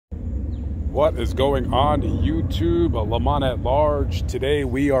What is going on YouTube? Lamont at large. Today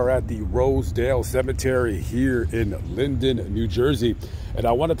we are at the Rosedale Cemetery here in Linden, New Jersey, and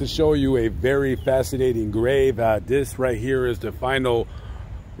I wanted to show you a very fascinating grave. This right here is the final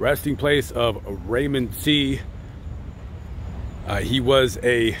resting place of Raymond Tse. He was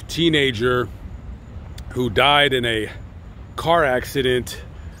a teenager who died in a car accident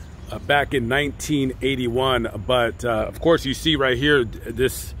back in 1981, but of course you see right here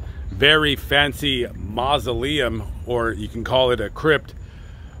this very fancy mausoleum, or you can call it a crypt,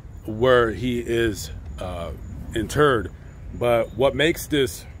 where he is interred. But what makes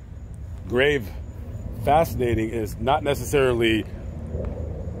this grave fascinating is not necessarily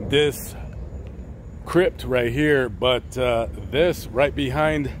this crypt right here, but this right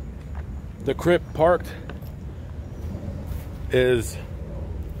behind the crypt parked is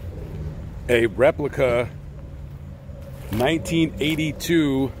a replica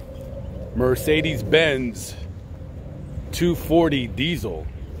 1982 Mercedes Benz 240 diesel.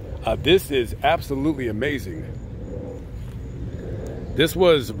 This is absolutely amazing. This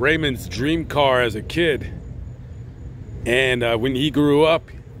was Raymond's dream car as a kid, and when he grew up,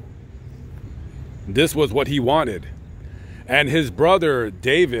 this was what he wanted. And his brother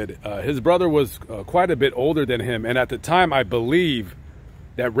David, his brother was quite a bit older than him, and at the time I believe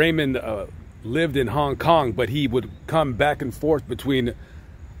that Raymond lived in Hong Kong, but he would come back and forth between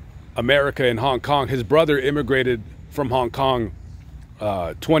America and Hong Kong. His brother immigrated from Hong Kong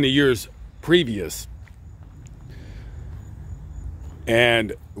 20 years previous,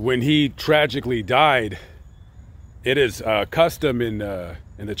 and when he tragically died, it is custom in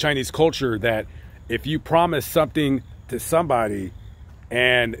the Chinese culture that if you promise something to somebody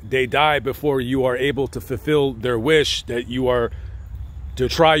and they die before you are able to fulfill their wish, that you are to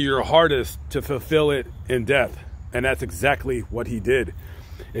try your hardest to fulfill it in death. And that's exactly what he did.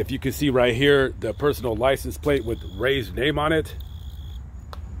 If you can see right here, the personal license plate with Ray's name on it.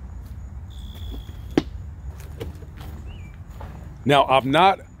 Now, I'm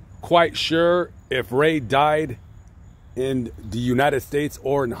not quite sure if Ray died in the United States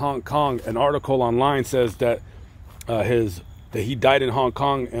or in Hong Kong. An article online says that he died in Hong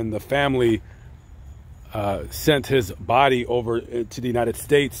Kong, and the family sent his body over to the United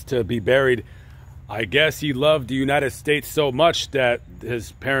States to be buried. I guess he loved the United States so much that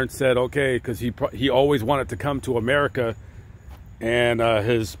his parents said okay, because he always wanted to come to America, and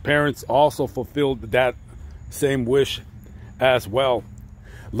his parents also fulfilled that same wish as well.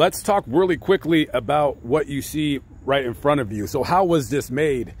 Let's talk really quickly about what you see right in front of you. So how was this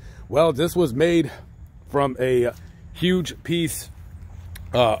made? Well, this was made from a huge piece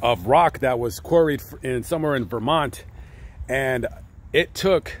of rock that was quarried somewhere in Vermont, and it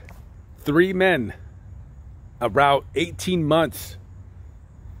took 3 men about 18 months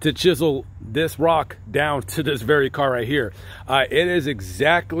to chisel this rock down to this very car right here. It is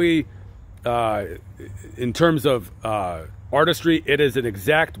exactly, in terms of artistry, it is an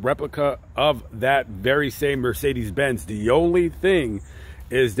exact replica of that very same Mercedes Benz. The only thing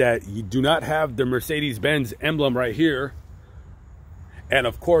is that you do not have the Mercedes Benz emblem right here, and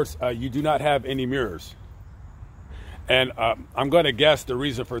of course you do not have any mirrors. And I'm going to guess the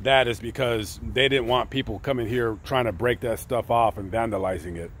reason for that is because they didn't want people coming here trying to break that stuff off and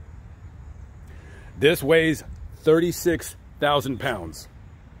vandalizing it. This weighs 36,000 pounds.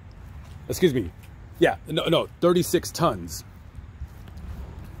 Excuse me. Yeah, no, 36 tons.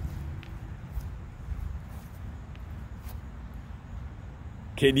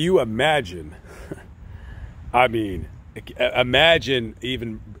 Can you imagine? I mean, imagine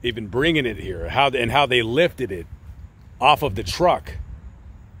even bringing it here, how they lifted it off of the truck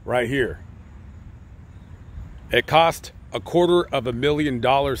right here. It cost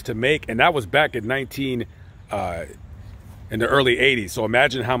 $250,000 to make, and that was back in in the early 80s. So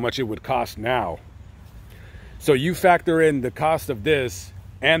imagine how much it would cost now. So you factor in the cost of this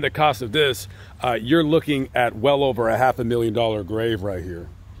and the cost of this, you're looking at well over a $500,000 grave right here.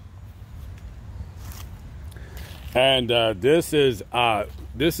 And this is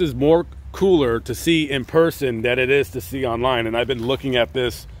more cooler to see in person than it is to see online. And I've been looking at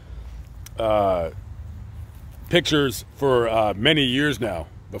this pictures for many years now,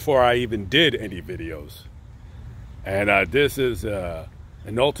 before I even did any videos. And this is an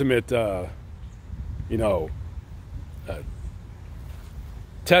ultimate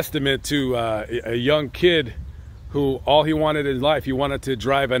testament to a young kid who all he wanted in life, he wanted to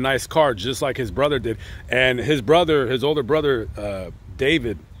drive a nice car just like his brother did. And his older brother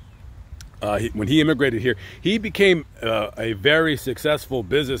David, when he immigrated here, he became a very successful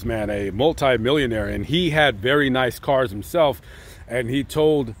businessman, a multi-millionaire, and he had very nice cars himself. And he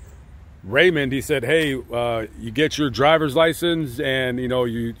told Raymond, he said, hey, you get your driver's license, and you know,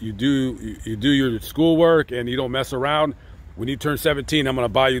 you do your schoolwork, and you don't mess around. When you turn 17, I'm going to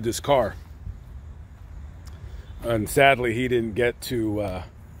buy you this car. And sadly, he didn't get to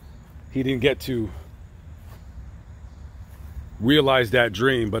realize that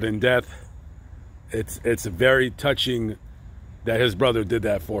dream. But in death, it's very touching that his brother did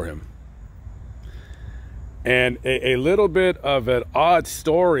that for him. And a little bit of an odd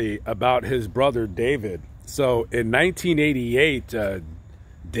story about his brother David. So in 1988,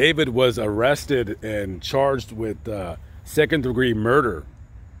 David was arrested and charged with second-degree murder.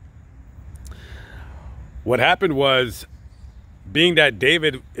 What happened was, being that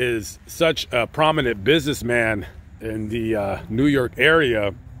David is such a prominent businessman in the New York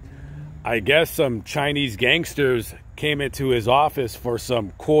area, I guess some Chinese gangsters came into his office for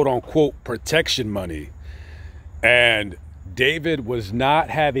some quote-unquote protection money. And David was not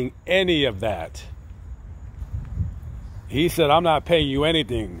having any of that. He said, I'm not paying you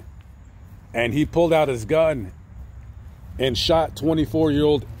anything. And he pulled out his gun and shot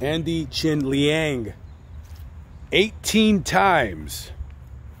 24-year-old Andy Chin Liang 18 times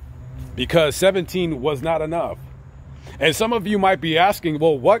because 17 was not enough. And some of you might be asking,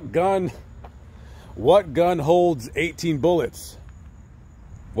 well, what gun holds 18 bullets?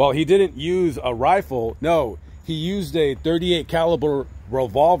 Well, he didn't use a rifle. No, he used a .38 caliber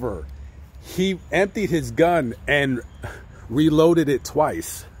revolver. He emptied his gun and reloaded it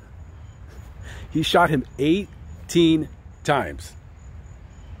twice. He shot him 18 times.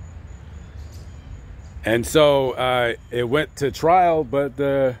 And so it went to trial, but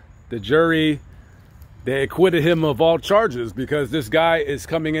the jury, they acquitted him of all charges because this guy is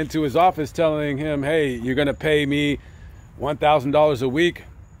coming into his office telling him, hey, you're going to pay me $1,000 a week.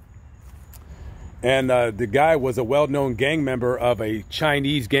 And the guy was a well-known gang member of a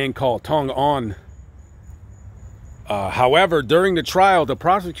Chinese gang called Tong On. However, during the trial, the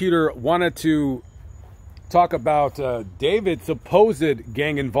prosecutor wanted to talk about David's supposed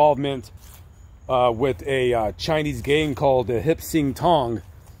gang involvement with a Chinese gang called the Hip Sing Tong,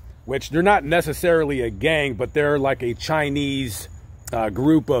 which they're not necessarily a gang, but they're like a Chinese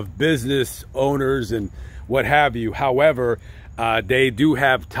group of business owners and what have you. However, they do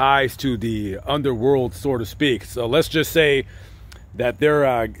have ties to the underworld, so to speak. So let's just say that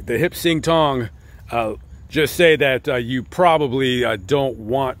they're the Hip Sing Tong. Just say that you probably don't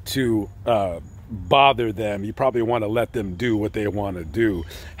want to bother them. You probably want to let them do what they want to do.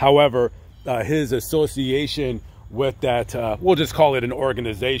 However, his association with that, we'll just call it an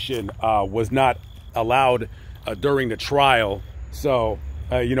organization, was not allowed during the trial. So,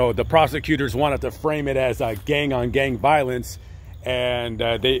 you know, the prosecutors wanted to frame it as gang-on-gang violence, and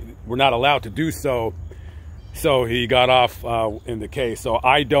they were not allowed to do so. So he got off in the case. So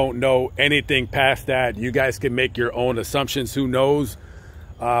I don't know anything past that. You guys can make your own assumptions. Who knows?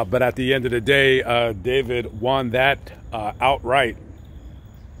 But at the end of the day, David won that outright.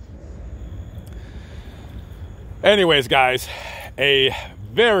 Anyways, guys, a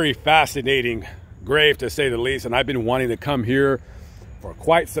very fascinating grave, to say the least. And I've been wanting to come here for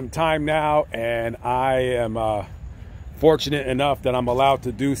quite some time now. And I am fortunate enough that I'm allowed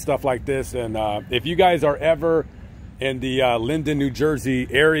to do stuff like this. And if you guys are ever in the Linden, New Jersey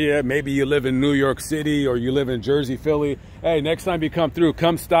area, maybe you live in New York City or you live in Jersey, Philly, hey, next time you come through,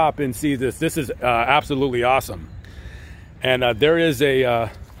 come stop and see this. This is absolutely awesome. And there is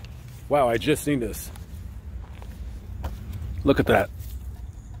a, wow, I just seen this. Look at that.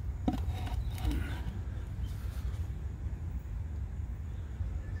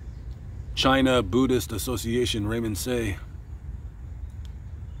 China Buddhist Association, Raymond Tse.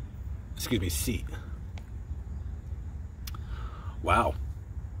 Excuse me, seat. Wow.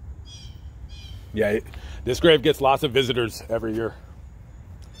 Yeah, this grave gets lots of visitors every year.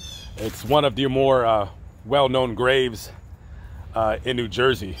 It's one of the more well-known graves in New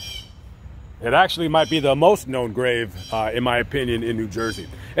Jersey. It actually might be the most known grave, in my opinion, in New Jersey.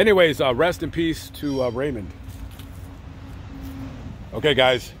 Anyways, rest in peace to Raymond. Okay,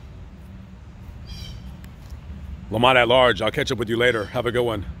 guys. Lamont at large. I'll catch up with you later. Have a good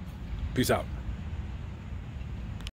one. Peace out.